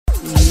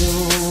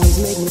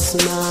make me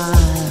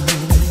smile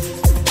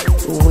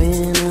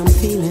when I'm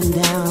feeling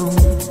down.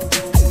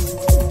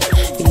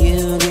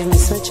 You give me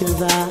such a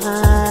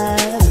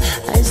vibe,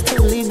 it's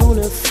totally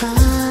bona fide.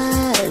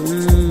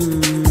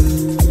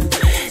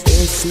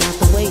 It's not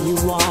the way you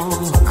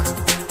walk,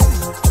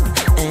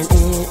 and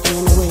it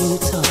ain't the way you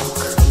talk.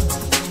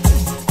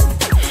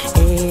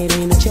 It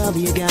ain't the job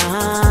you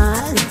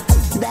got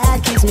that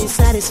keeps me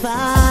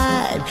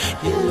satisfied.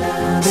 Your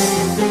love,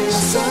 it feels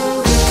so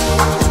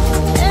good,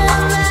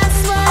 and that's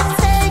what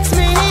takes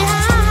me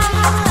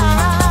high,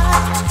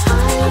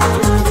 higher than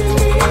I've been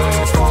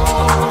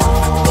before.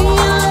 Your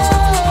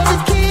love,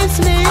 it keeps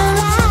me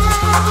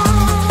alive.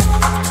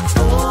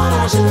 Thought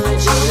I should let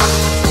you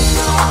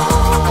know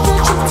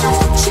that you're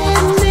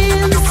touching me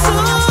so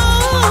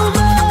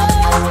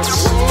much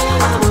when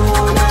I'm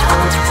all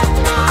night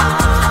now.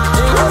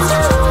 And it's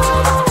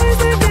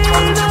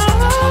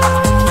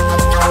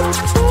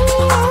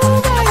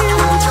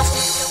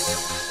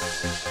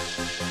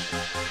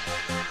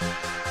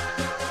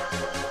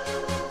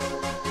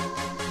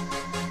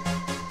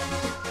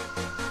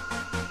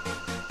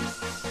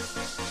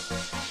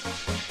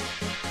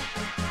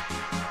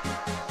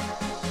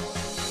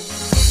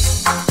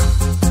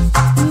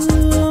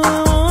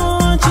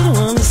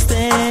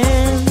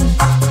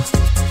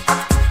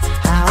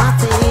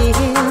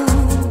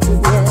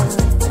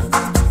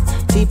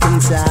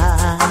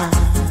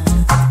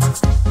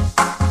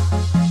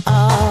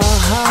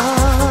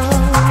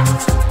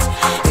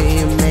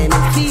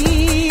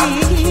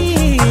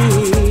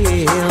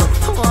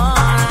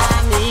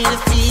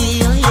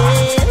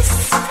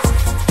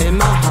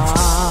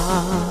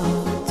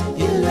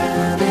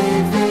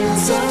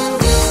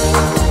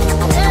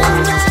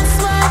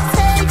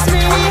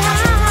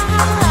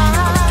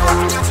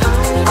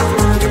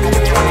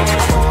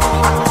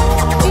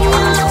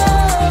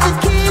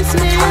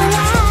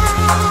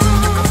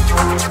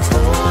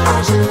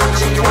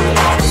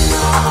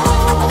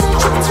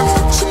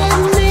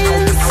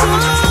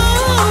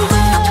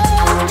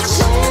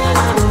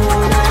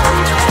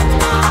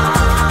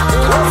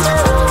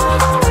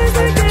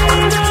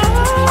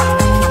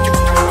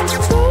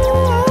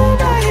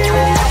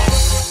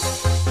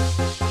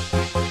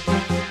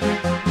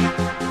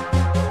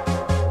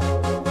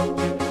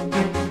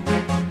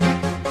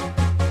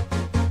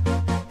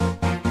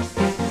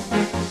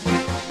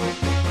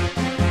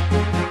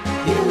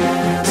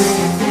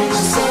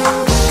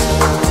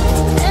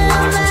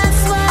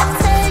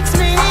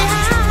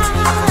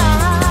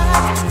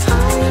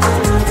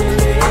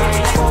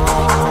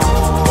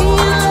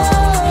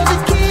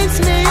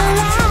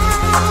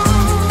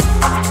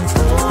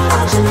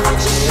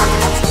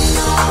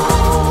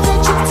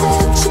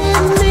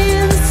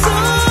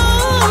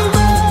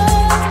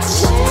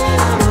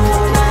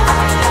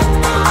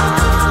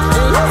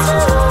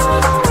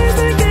always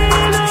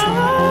thinking of.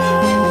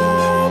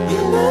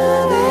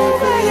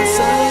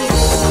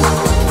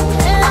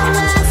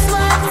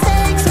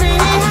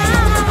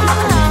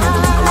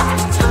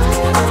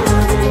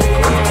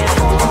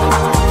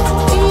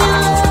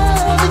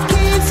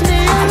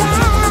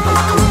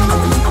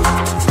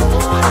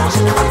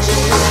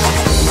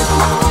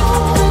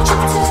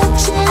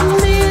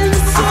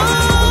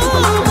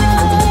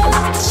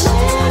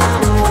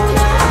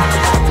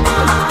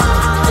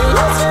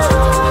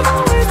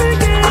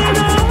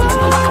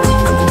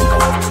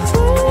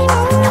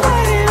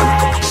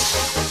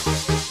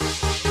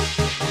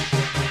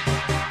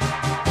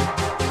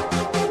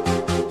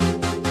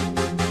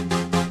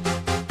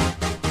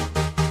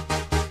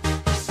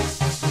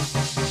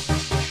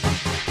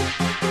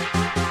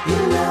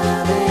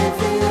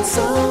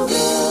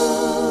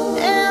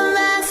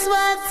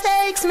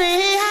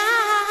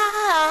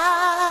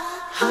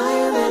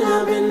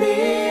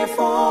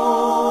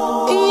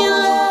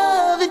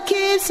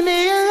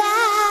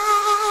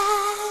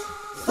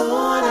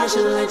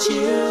 Let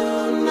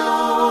you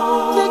know